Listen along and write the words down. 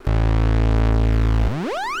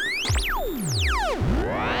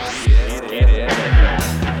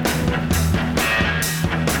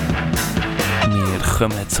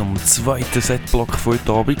kommen zum zweiten Setblock von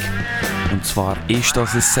heute Abend. Und zwar ist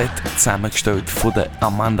das ein Set zusammengestellt von der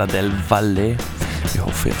Amanda del Valle. Ich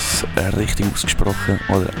hoffe, ich habe es richtig ausgesprochen.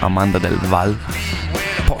 Oder Amanda del Valle.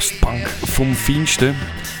 Post-Punk vom Feinsten.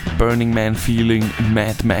 Burning Man Feeling,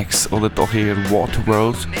 Mad Max oder doch eher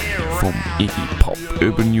Waterworld. Vom Iggy Pop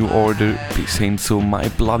über New Order bis hin zu My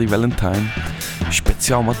Bloody Valentine.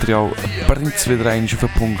 Spezialmaterial bringt es wieder einmal auf den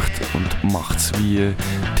Punkt und macht es wie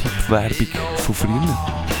Tippwerbung von früher.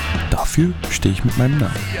 Dafür stehe ich mit meinem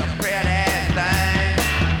Namen.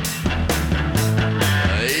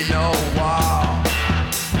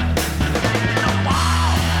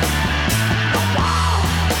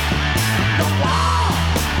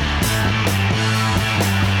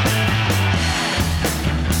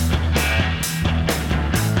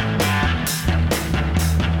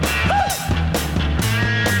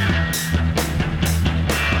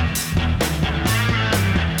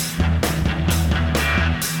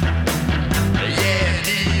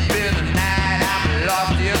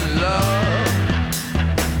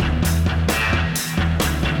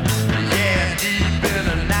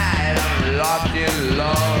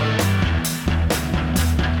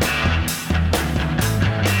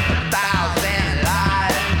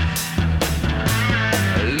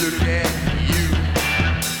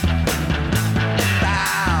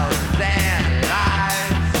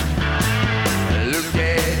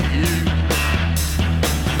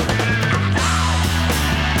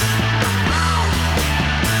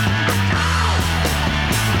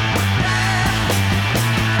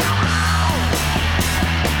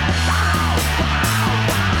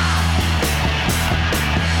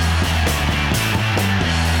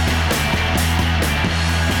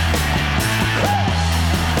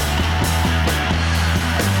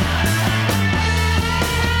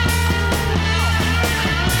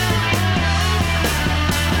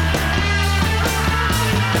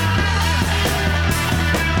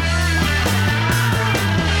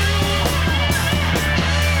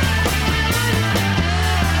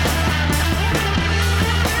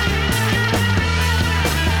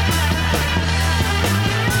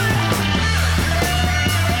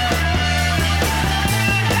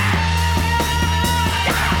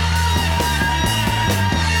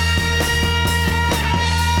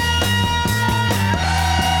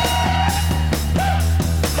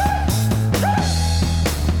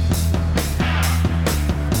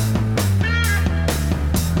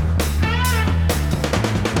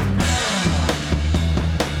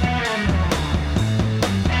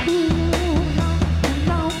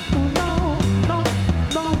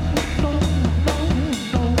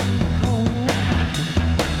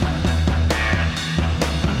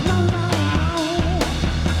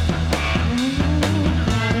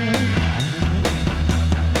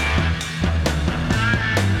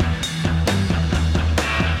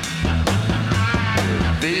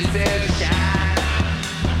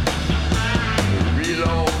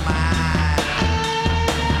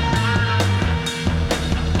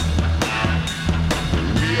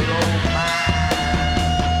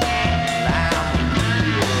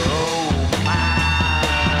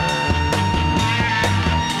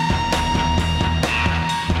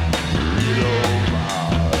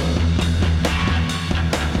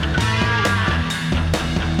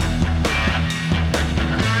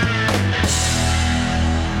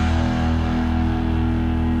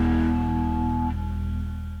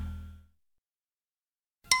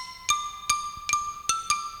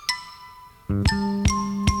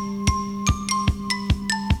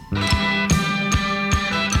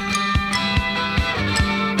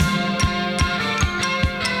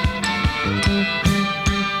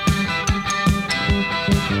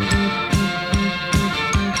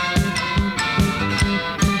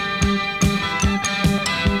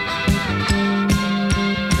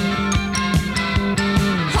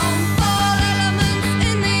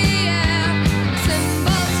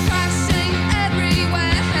 Symbols crashing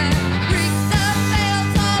everywhere. Reach the veil.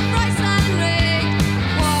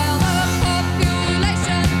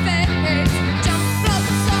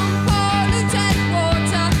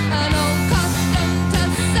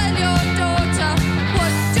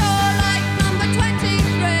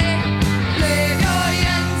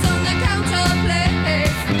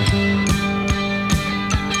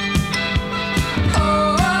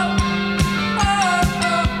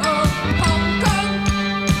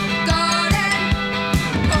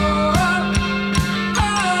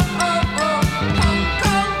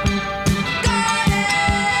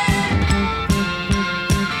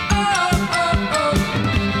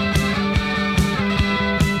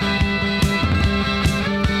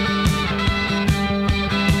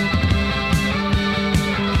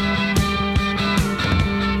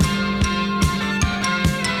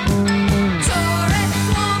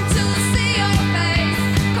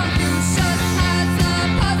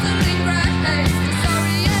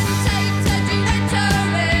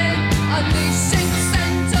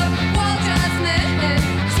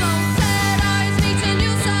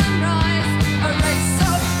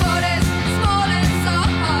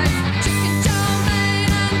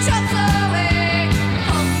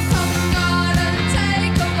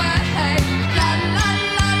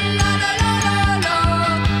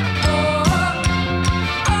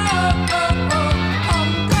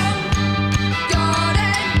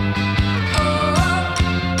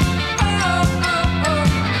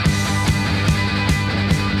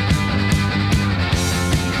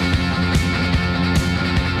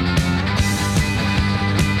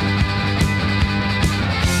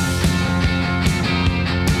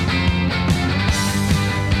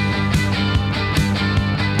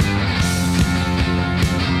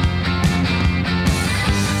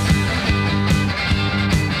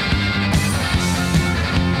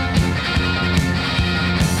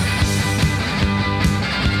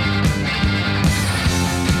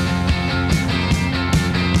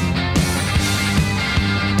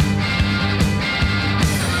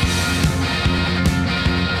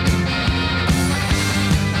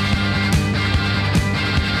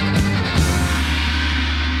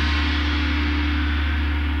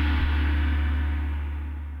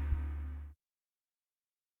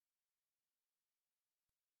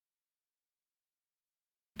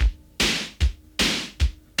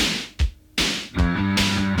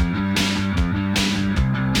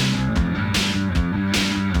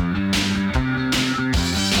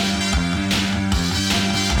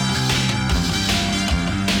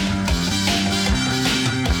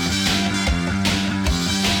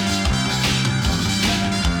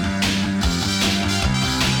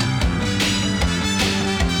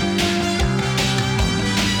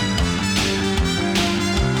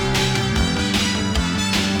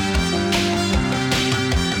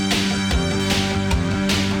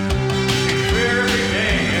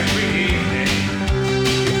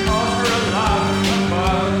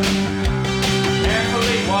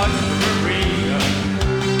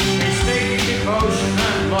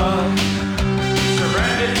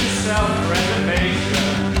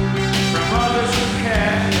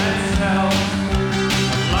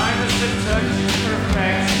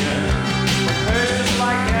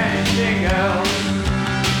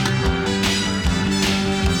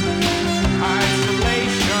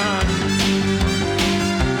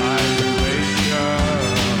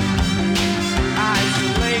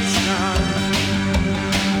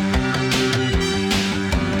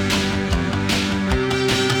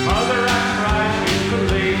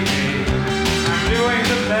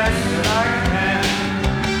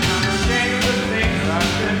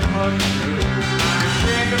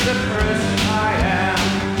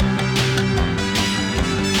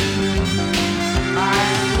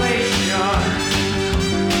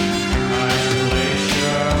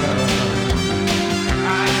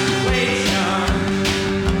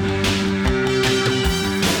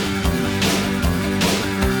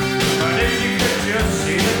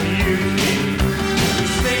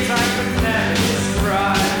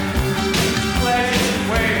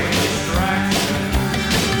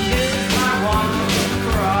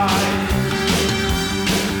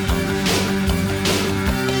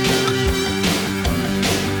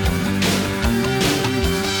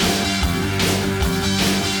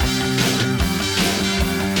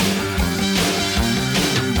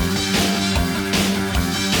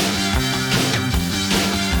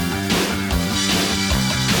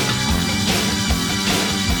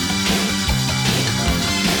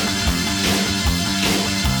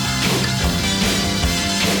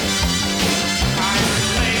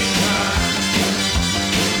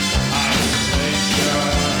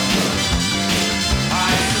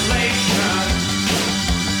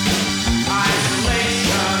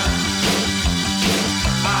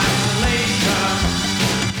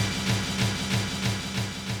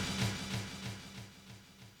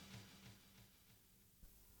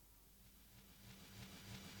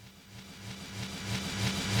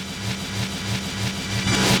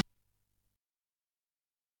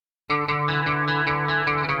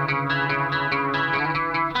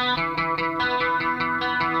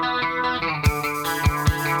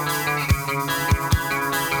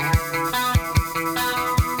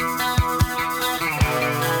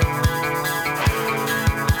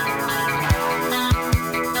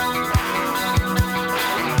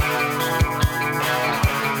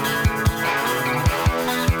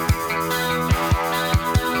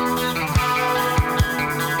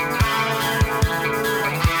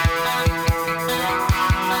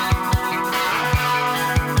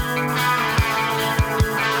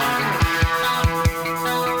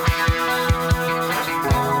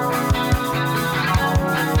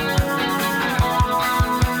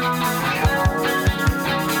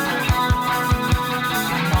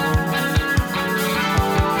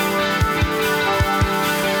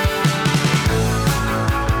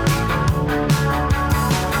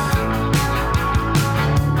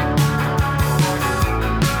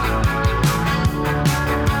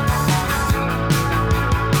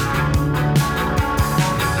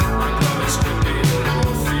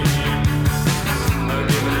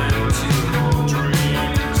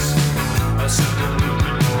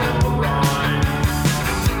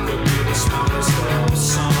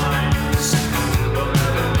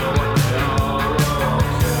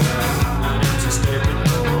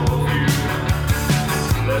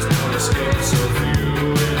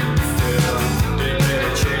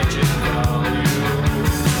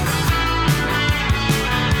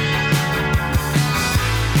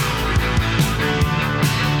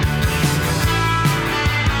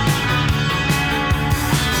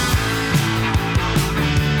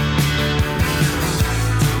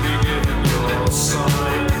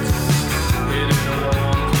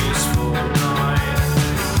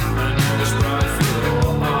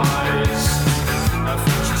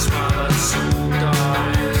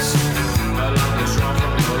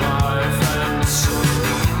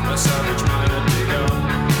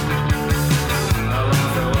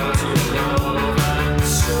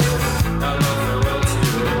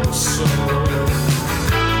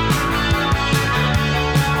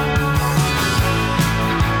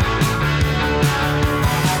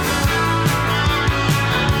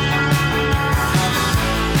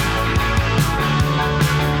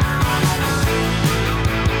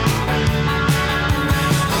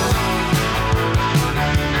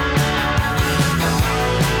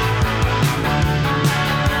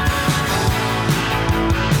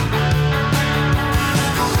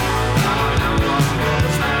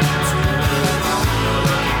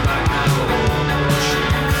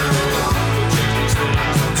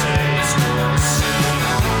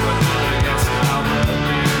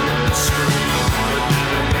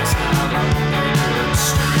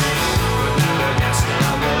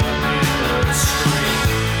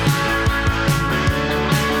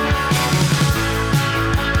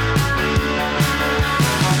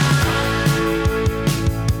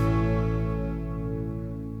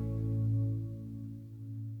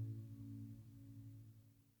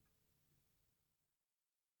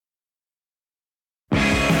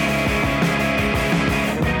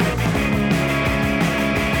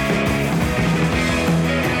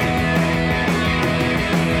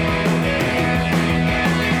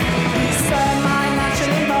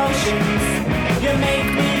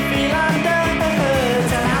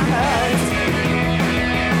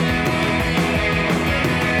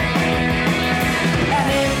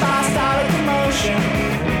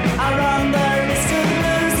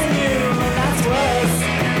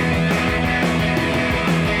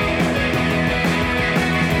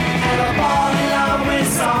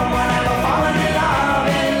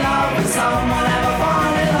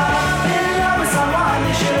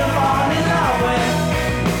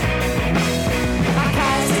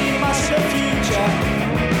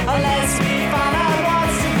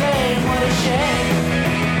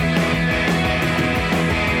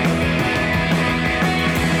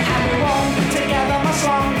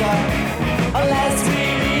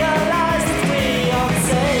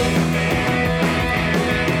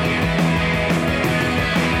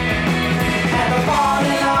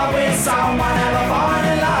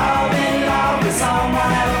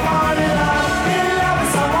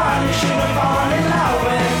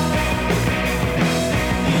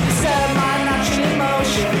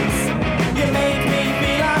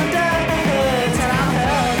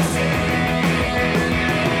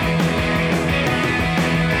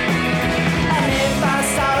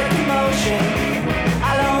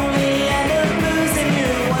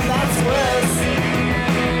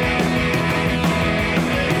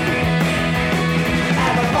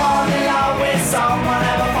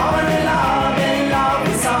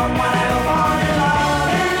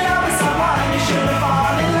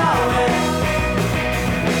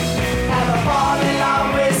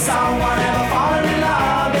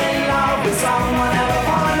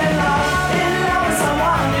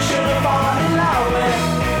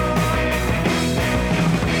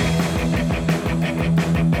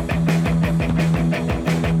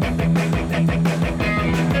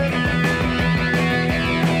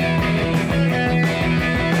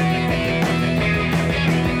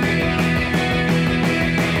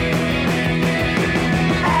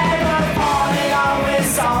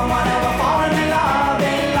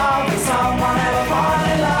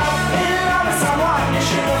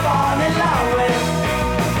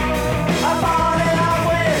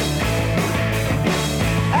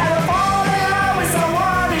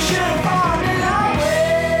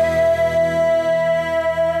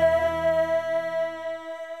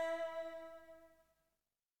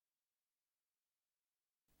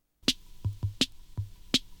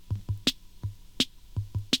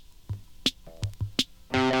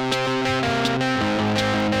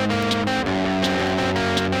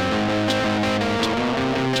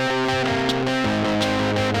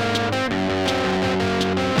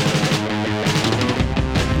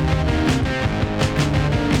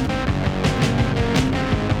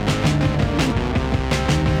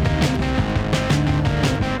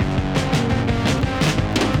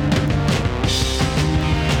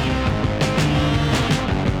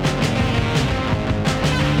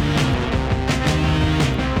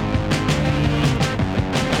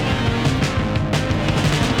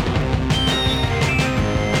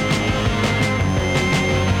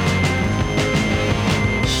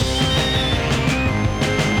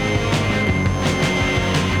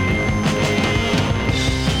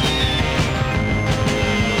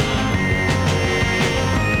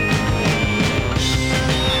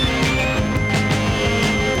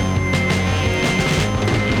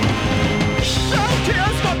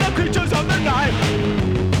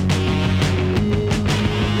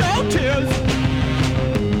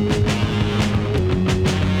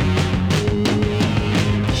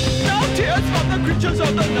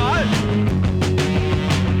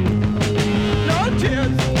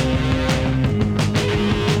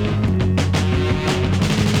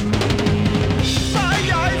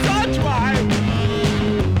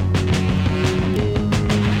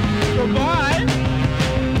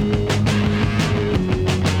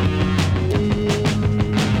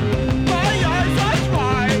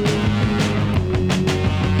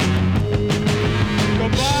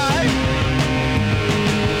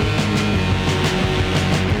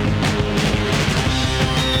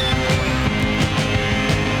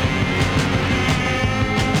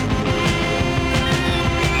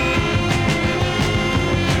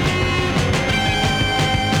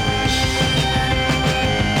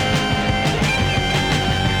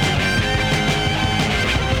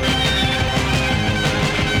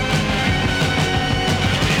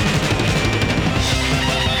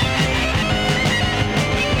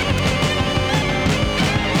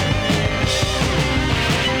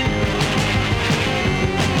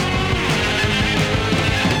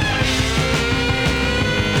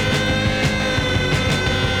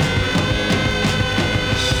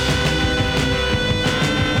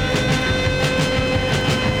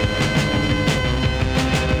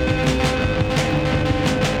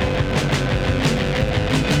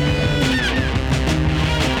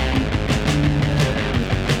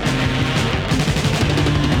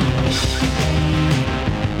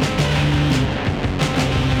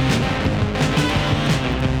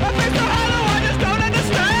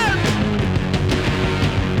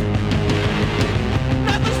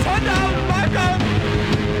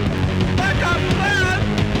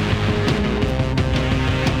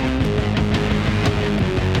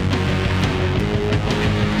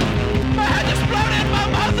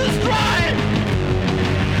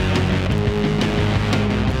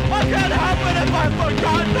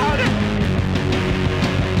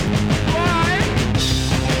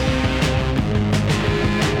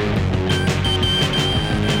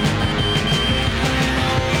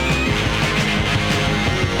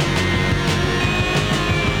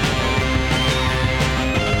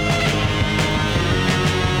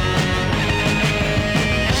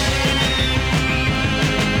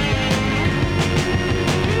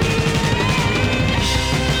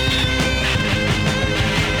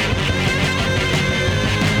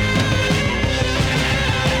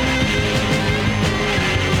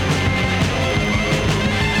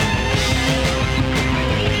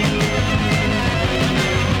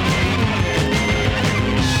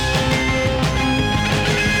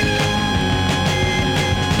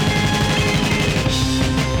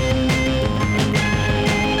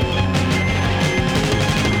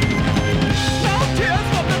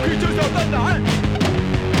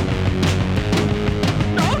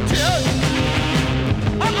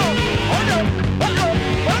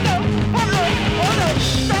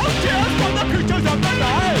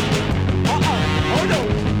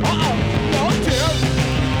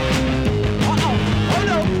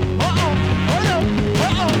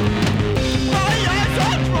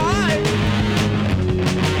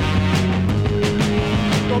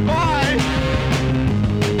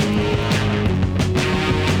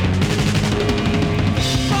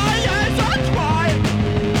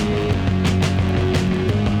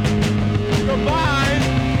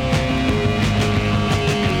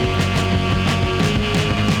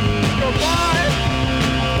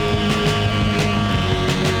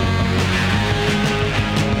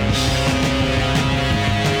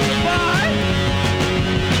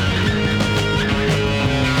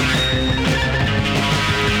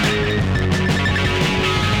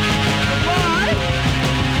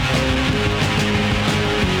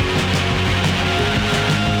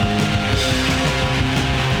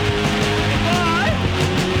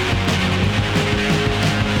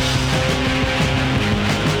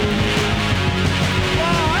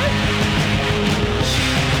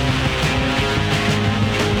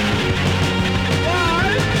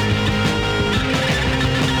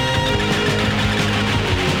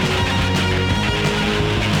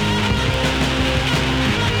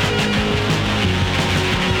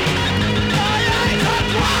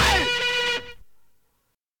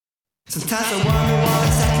 Sometimes I wonder what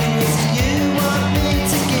exactly is it you want me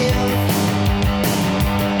to give.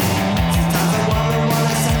 Sometimes I wonder what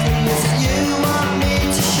exactly is it you want me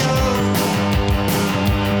to show.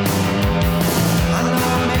 I know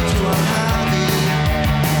I made you unhappy,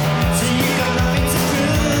 so you got nothing to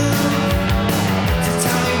prove. So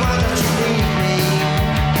tell me why don't you leave me,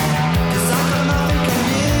 'cause I got nothing on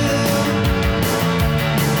you.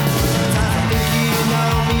 Sometimes I think you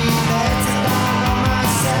know me better than I know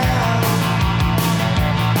myself.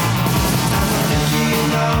 You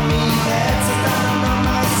know me better than I know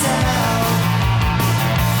myself.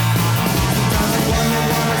 Sometimes I wonder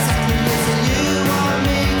what exactly is it you want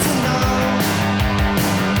me to know.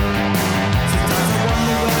 Sometimes I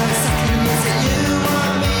wonder where exactly is it you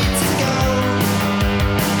want me to go.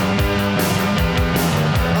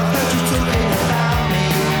 I've heard you talking about me,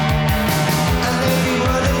 and every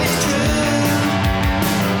word of it's true.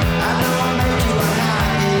 I know I made you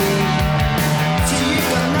unhappy, so you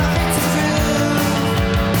got nothing to prove.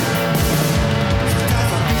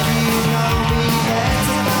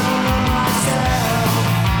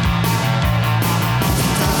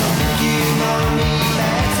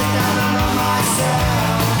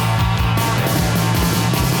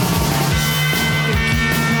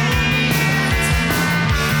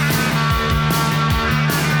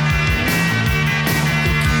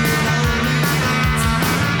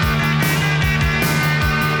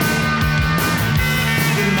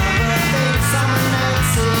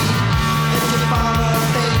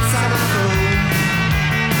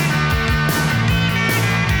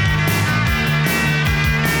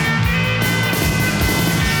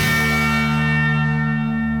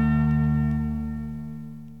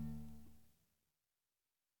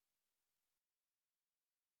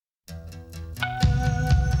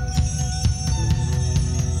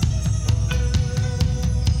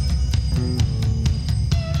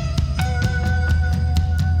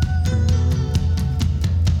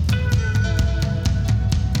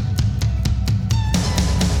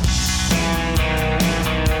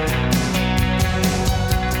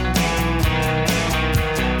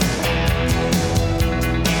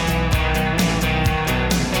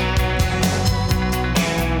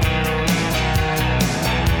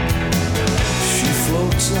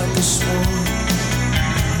 Like a swan,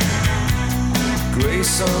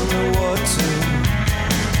 grace on the water,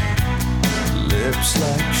 lips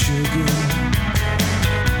like sugar,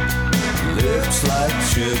 lips like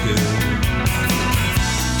sugar.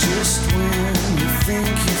 Just when you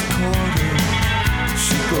think you've caught her,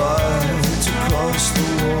 she glides across the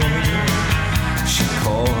water. She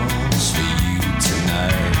calls for you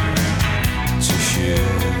tonight to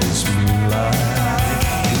share this moonlight.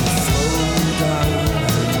 You flow down.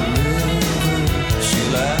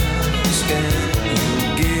 Can you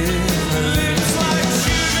give her lips like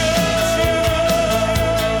sugar,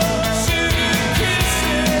 sugar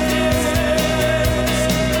kisses,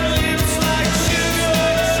 lips like sugar,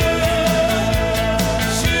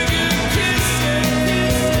 sugar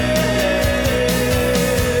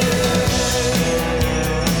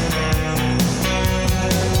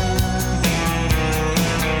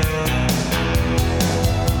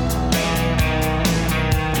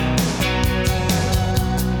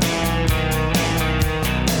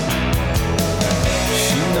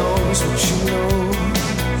what you know,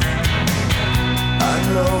 I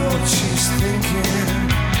know what she's thinking.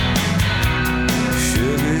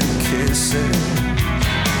 Sugar kisses,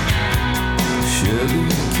 sugar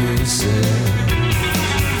kisses.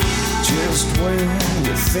 Just when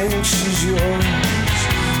you think she's yours,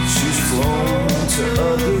 she's flown to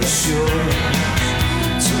other shores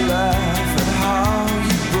to laugh at how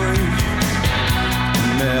you break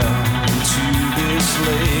and melt into this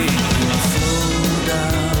lake and flow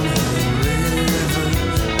down.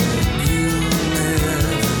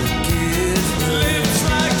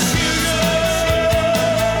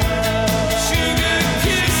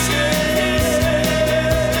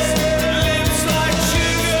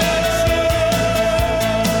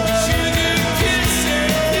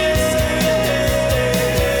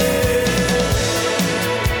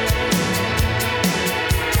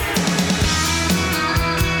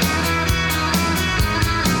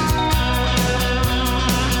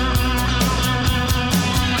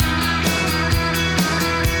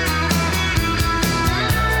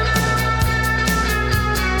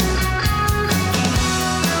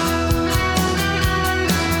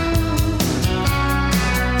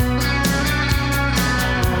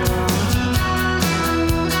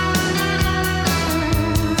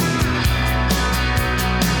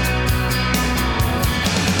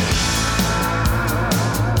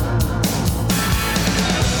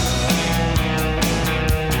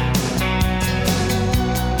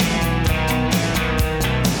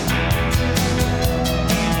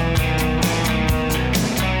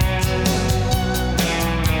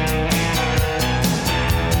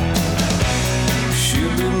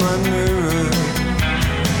 my mirror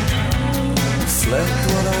reflect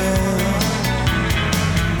what I am.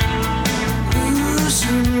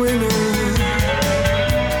 Losing winner,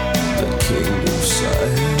 the king of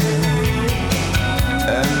sight,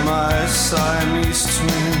 and my Siamese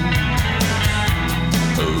twin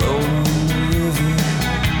alone on the river,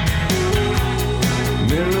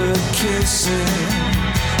 mirror kissing,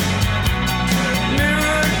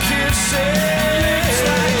 mirror kissing.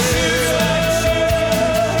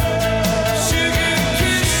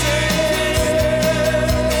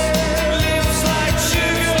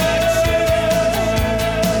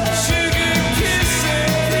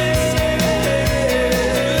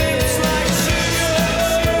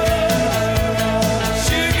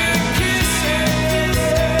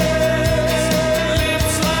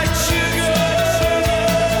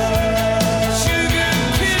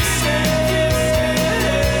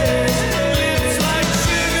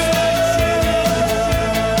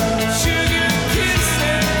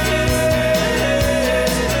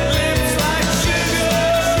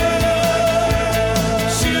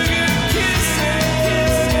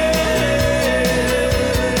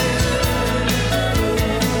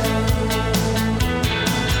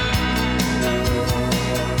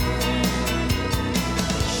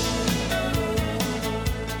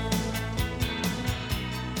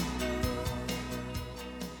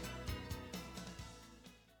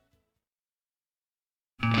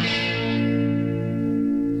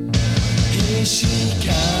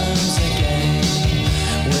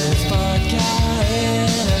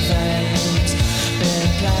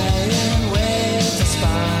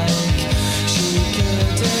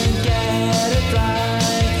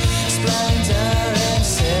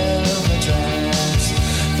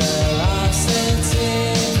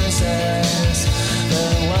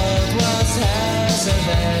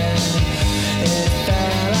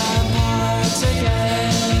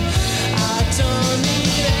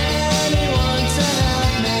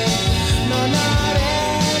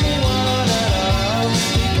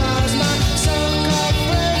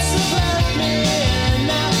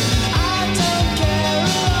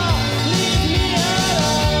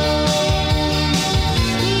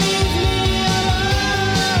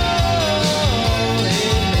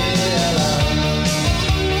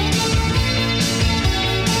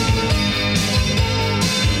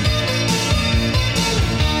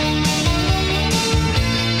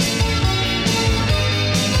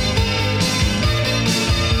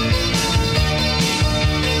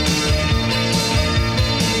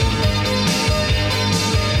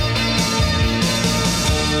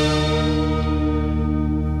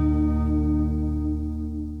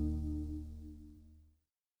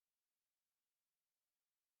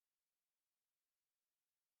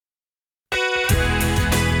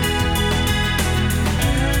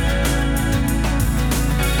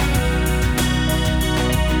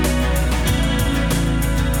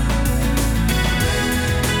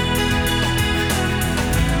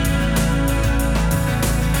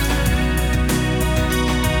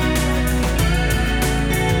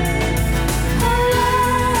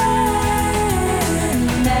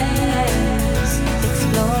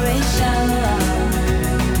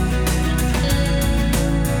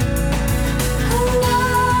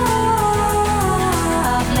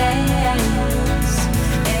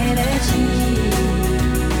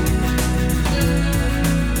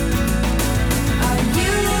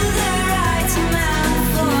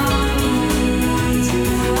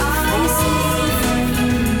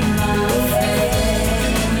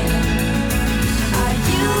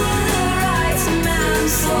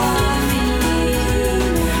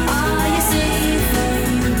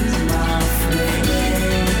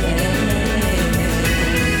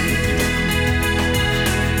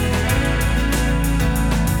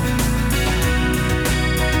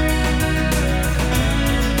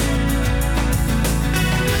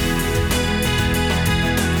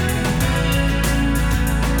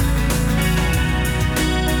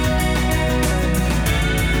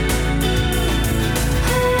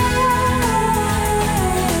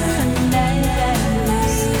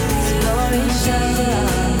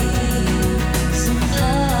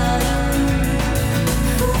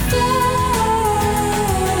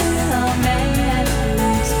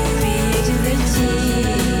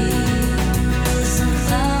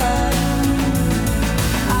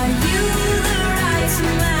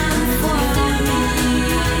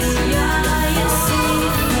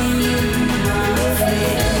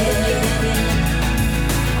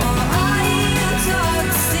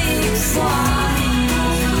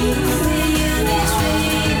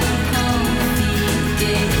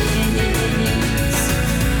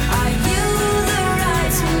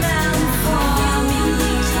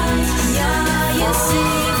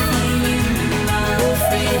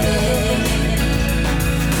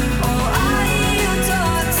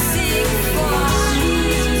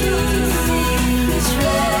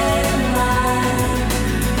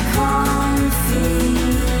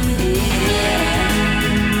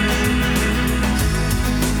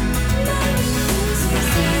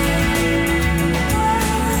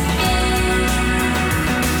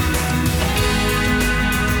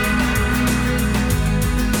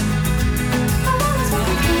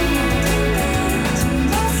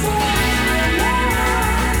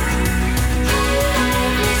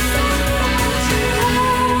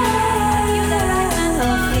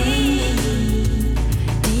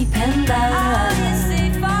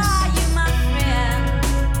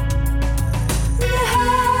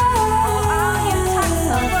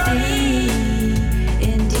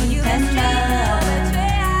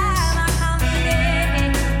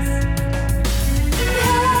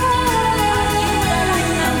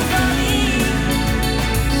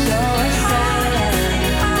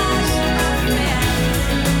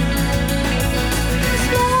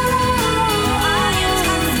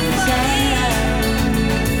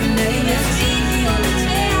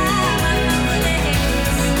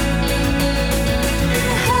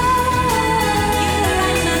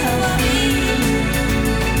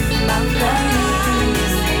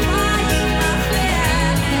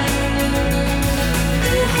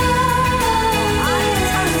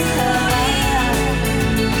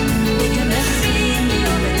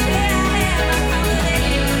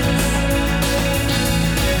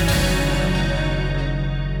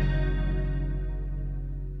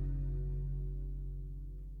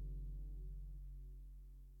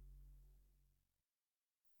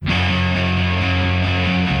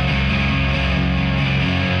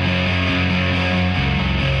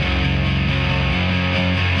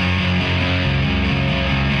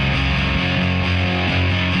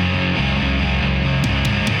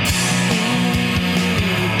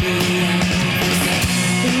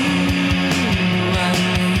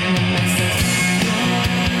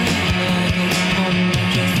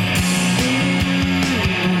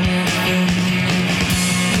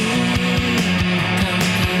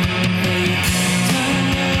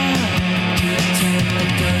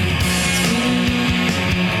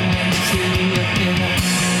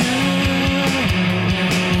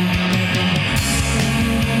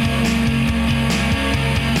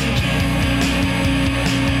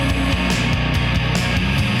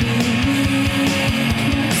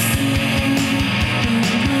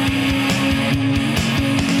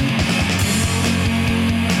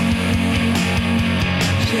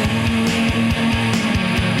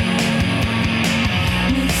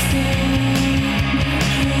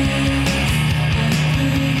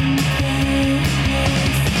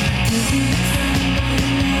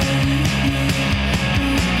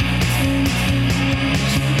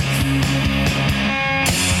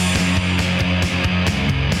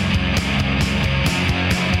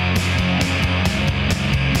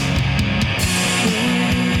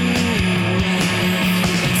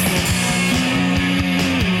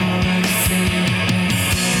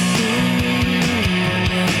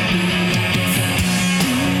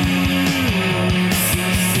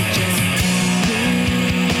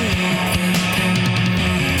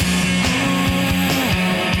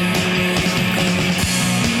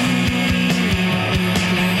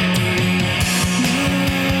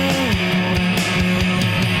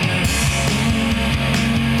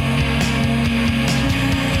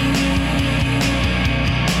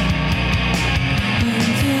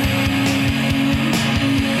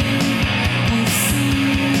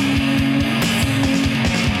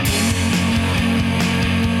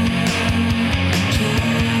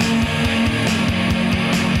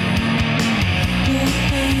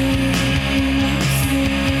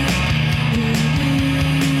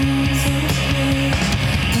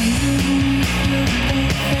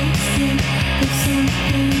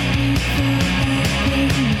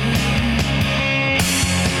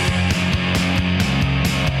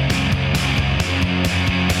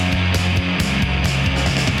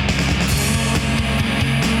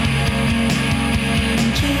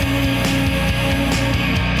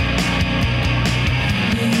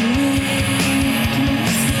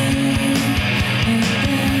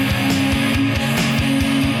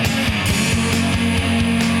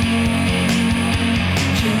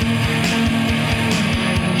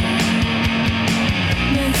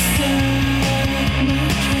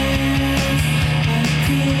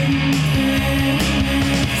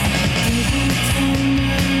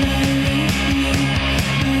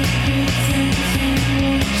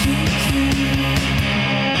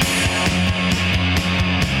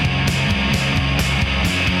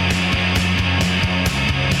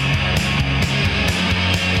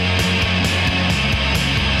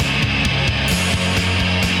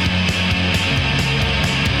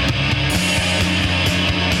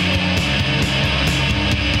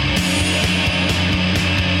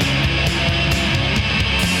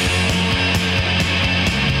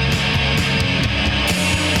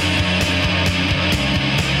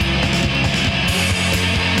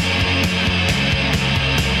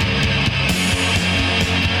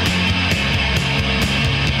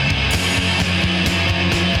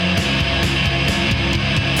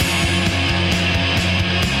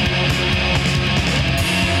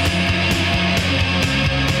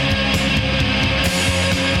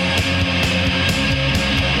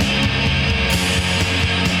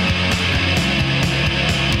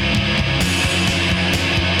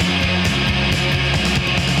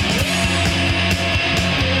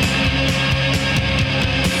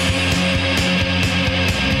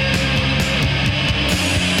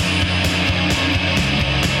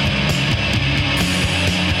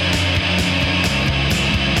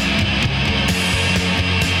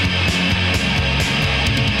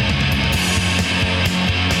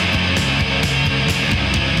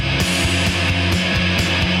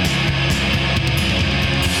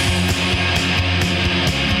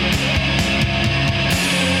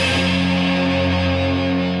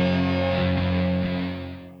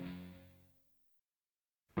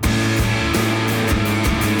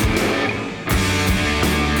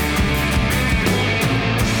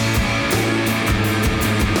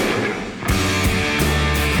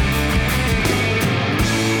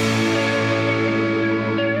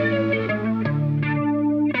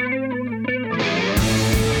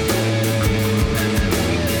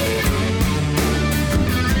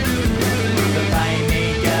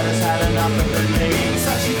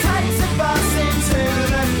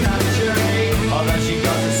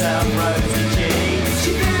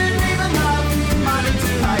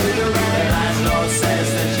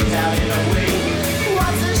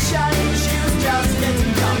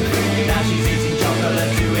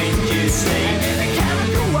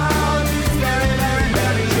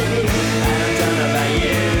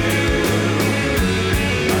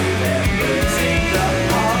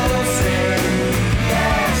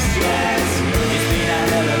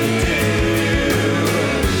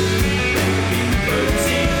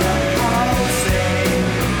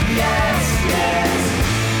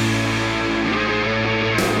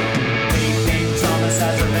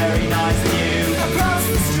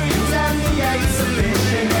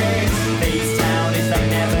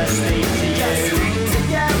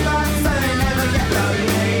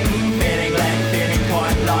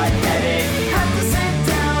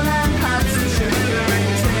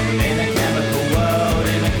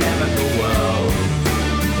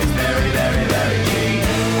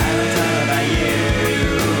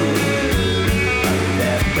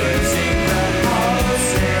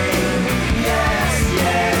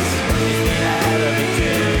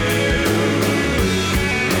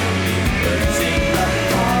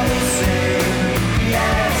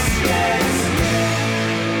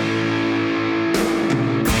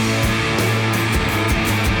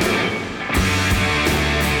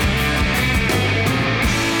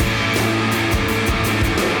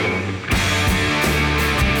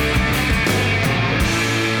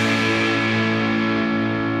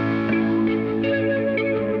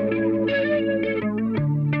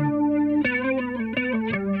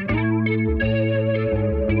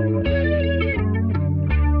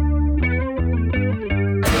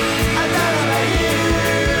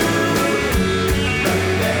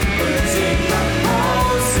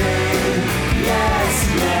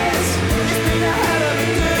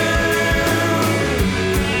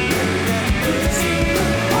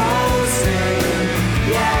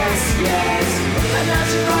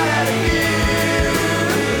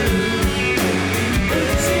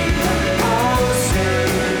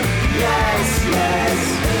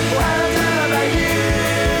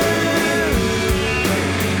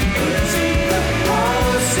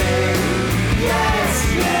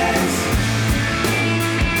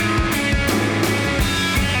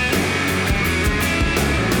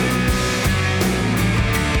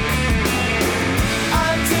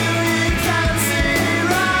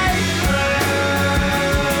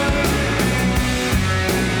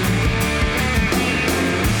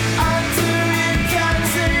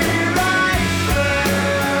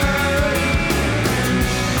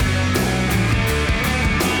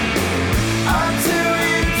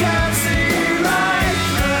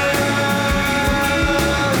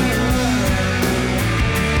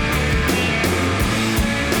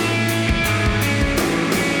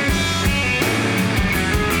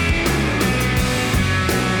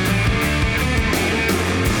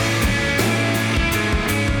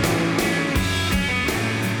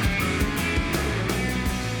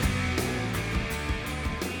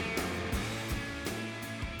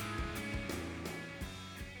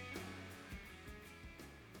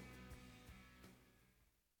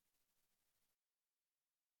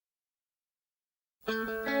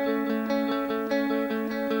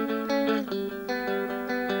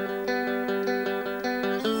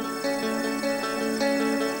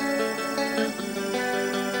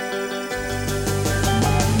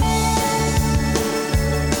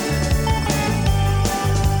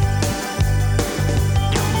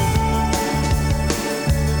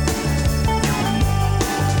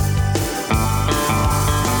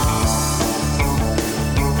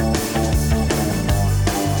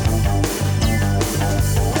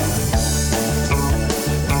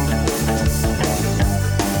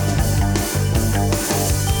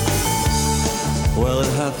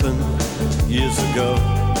 Years ago,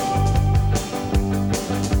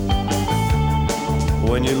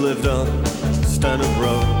 when you lived on Stanhope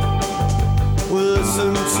Road, we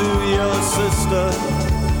listened to your sister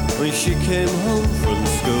when she came home from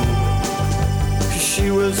school. 'Cause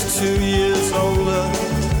she was 2 years older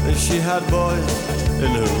and she had boys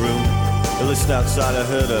in her room. At least outside I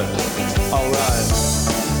heard her, alright.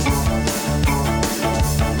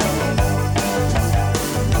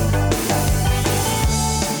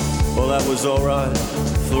 Well, that was alright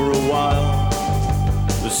for a while,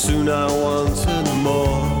 but soon I wanted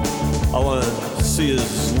more. I wanted to see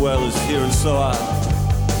as well as hear, and so I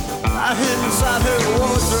hid inside her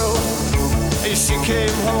wardrobe, and she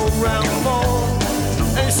came home round 4,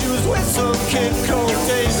 and she was with some kid called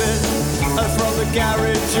David, from the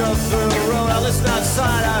garage up the road. I listened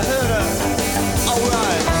outside, I heard her,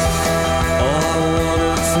 alright. Oh, I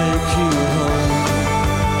wanna take you home,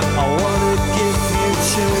 I wanna give you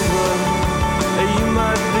children, you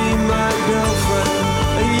might be my girlfriend.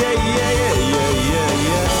 Yeah, yeah, yeah, yeah, yeah,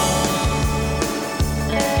 yeah.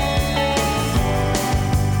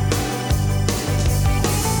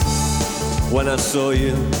 When I saw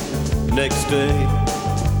you next day,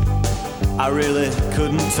 I really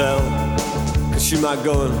couldn't tell, 'cause she might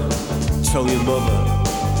go and tell your mother.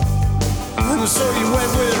 And so you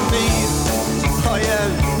went with me, oh yeah,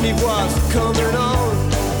 me was coming on,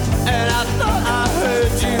 and I thought I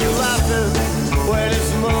heard you laughing when his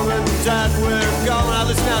mom and dad were gone. I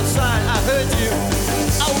listened outside, I heard you,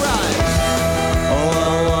 alright. Oh,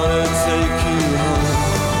 I wanna take you home,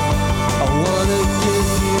 I wanna give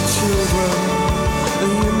you children,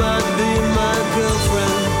 and you might be my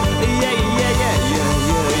girlfriend. Yeah, yeah, yeah, yeah,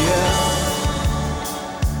 yeah, yeah.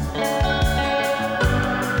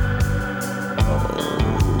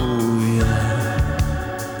 Oh, yeah.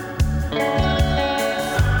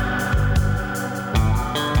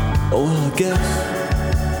 Oh, well, I guess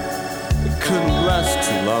it couldn't last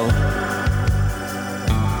too long.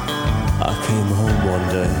 I came home one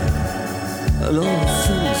day and all the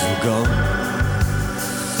things were gone.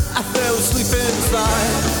 I fell asleep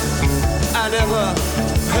inside, I never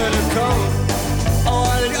heard her come. Oh,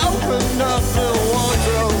 I opened up the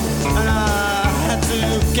wardrobe and I had to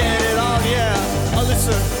get it on, yeah. Oh,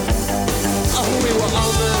 listen, oh, we were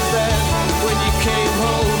on the bed when you came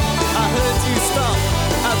home. I heard you stop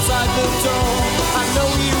outside the door. I know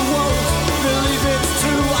you won't believe it's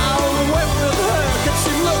true. I went with her 'cause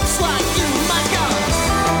she looks like you, my God.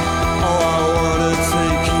 Oh, I wanna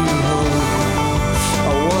take you home,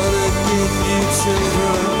 I wanna give you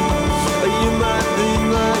children, you might be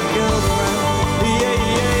my girlfriend. Yeah,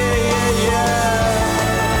 yeah, yeah, yeah.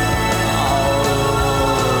 Oh,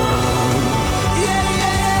 yeah,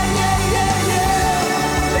 yeah, yeah, yeah, yeah.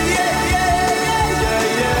 Yeah, yeah, yeah, yeah,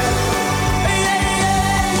 yeah. Yeah, yeah,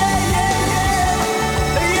 yeah, yeah, yeah.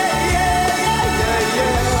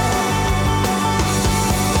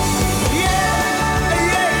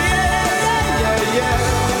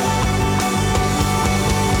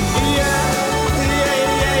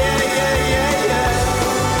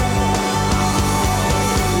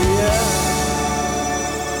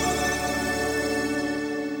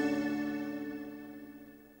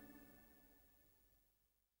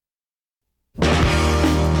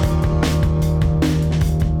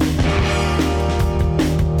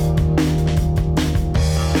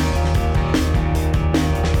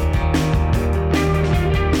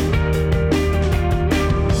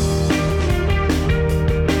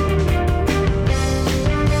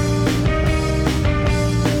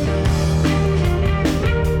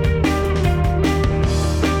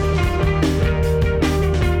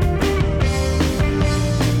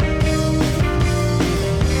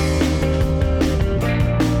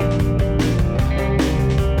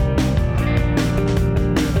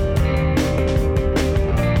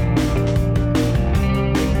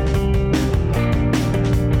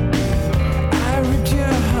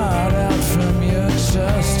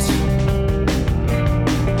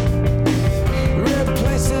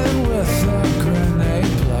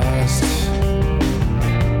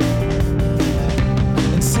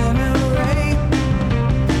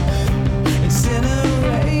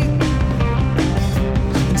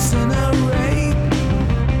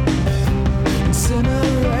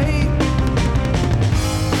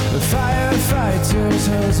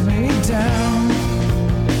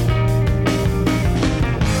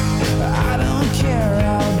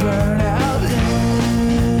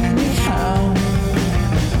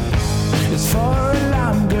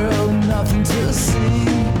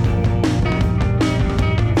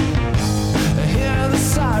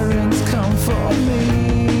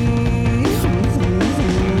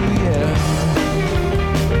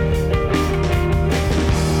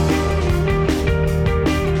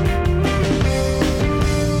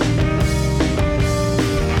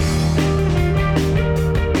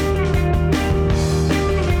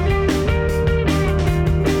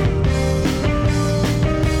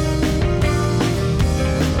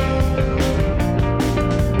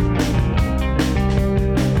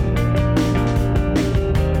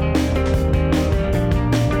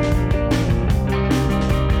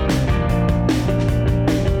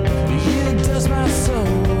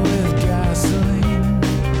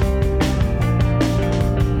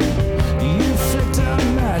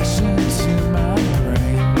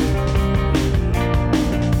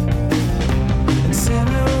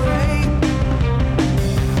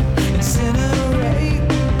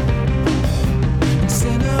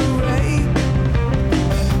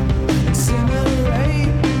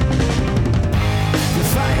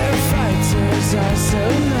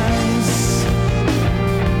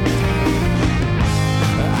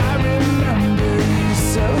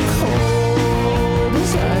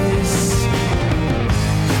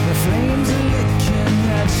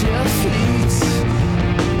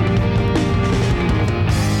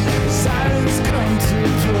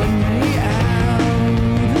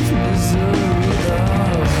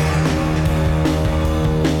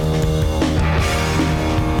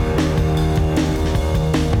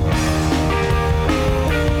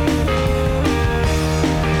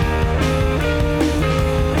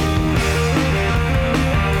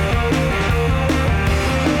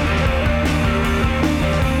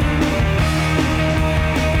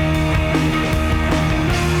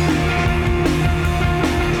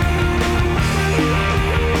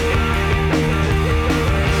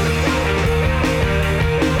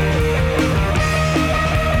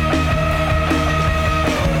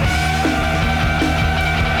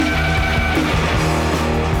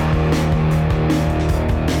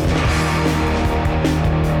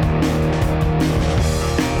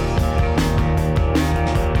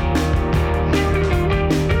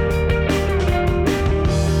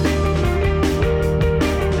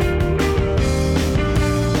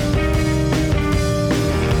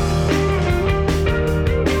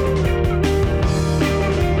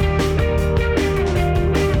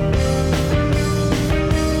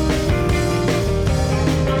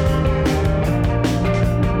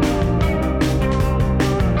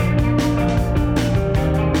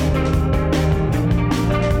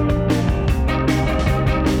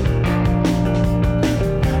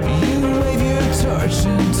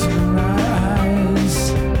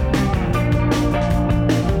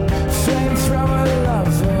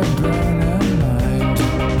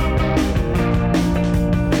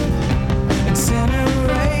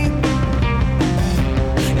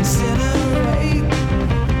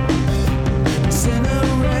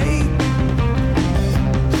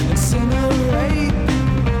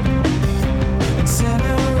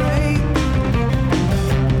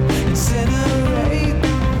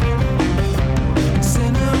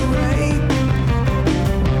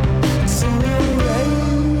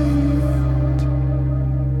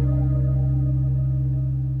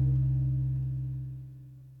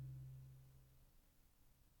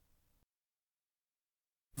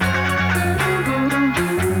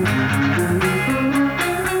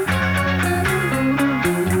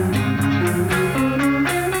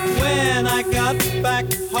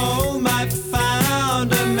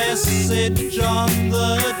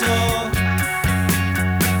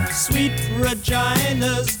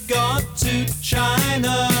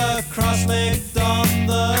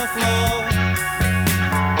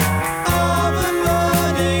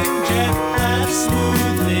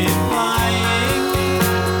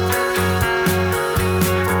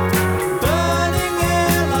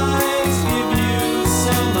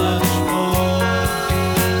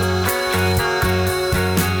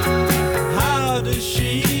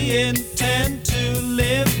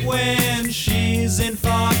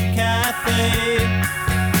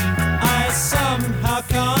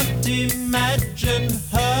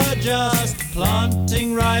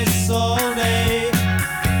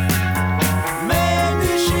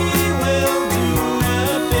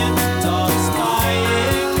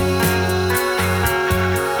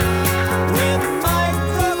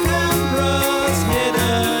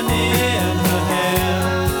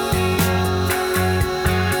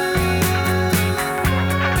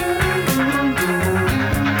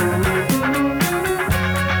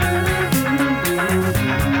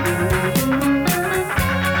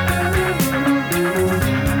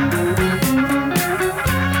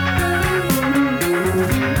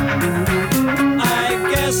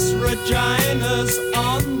 vaginas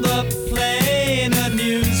on the plane, a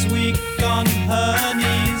Newsweek on her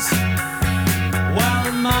knees,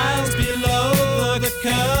 while miles below the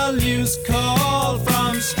curlews call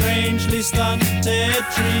from strangely stunted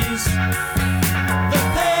trees. The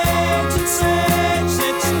painted sage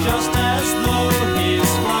sits just as though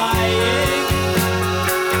he's flying.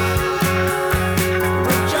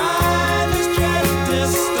 Regina's jet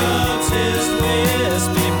disturbs his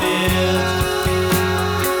wispy beard.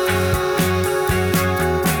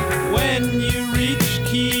 When you reach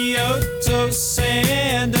Kyoto,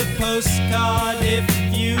 send a postcard if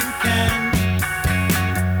you can,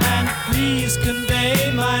 and please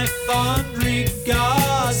convey my fond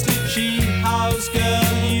regards to Chi House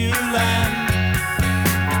Girl Yulan.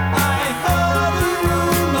 I heard a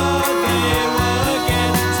rumor they were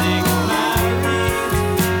getting married,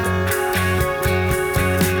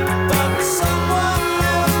 but someone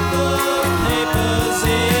left the papers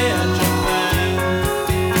in Japan.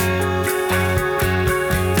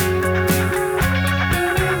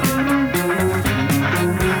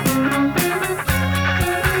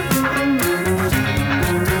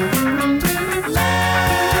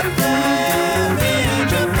 Left them in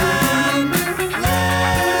Japan.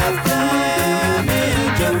 Left them in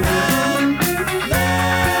Japan. Left them in Japan.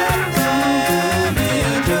 Left them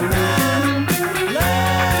in Japan. Left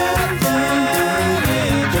them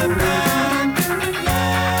in Japan.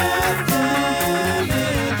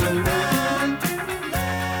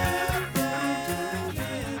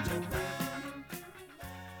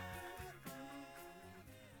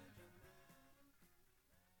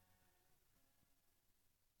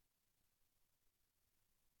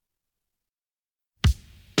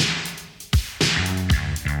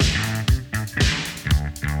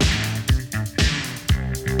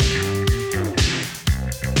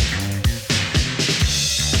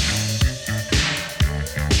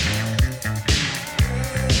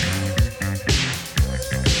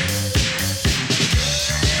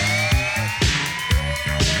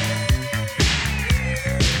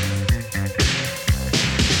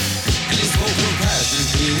 And he spoke from passion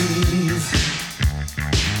clean.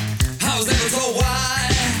 How's ever so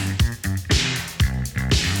wide?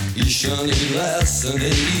 Each shiny less an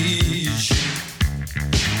age.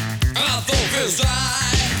 I thought feels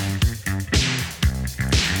dry.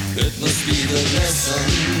 It must be the lesson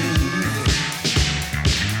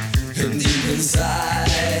hidden deep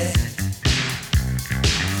inside.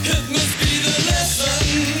 It must be the lesson.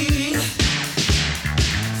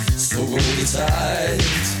 So hold it tight.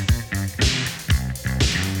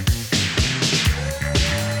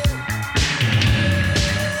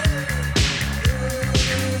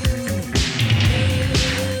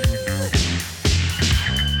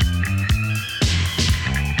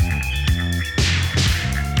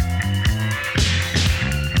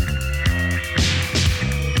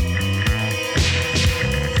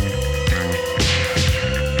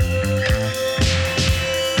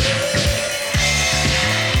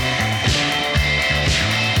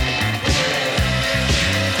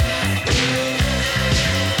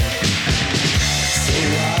 So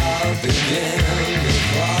I began the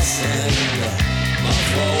crossing. My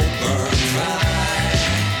throat burned dry,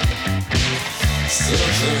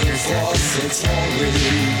 searching for Satori,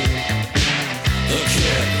 the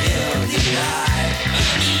kid in the eye,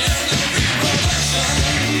 and the end of reproduction,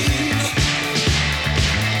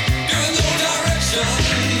 given no direction.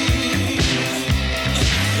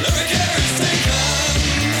 Every care is taken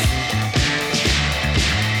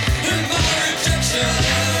in my rejection.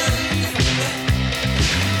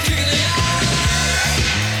 Kick in the eye,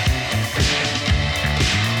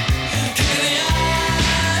 kick in the eye,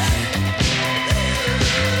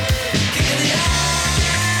 kick in the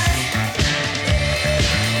eye,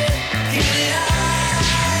 kick in the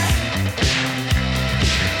eye.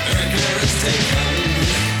 Every care is taken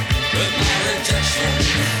with my rejection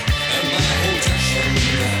and my protection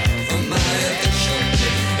from my addiction.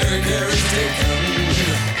 Every care is taken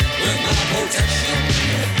with my protection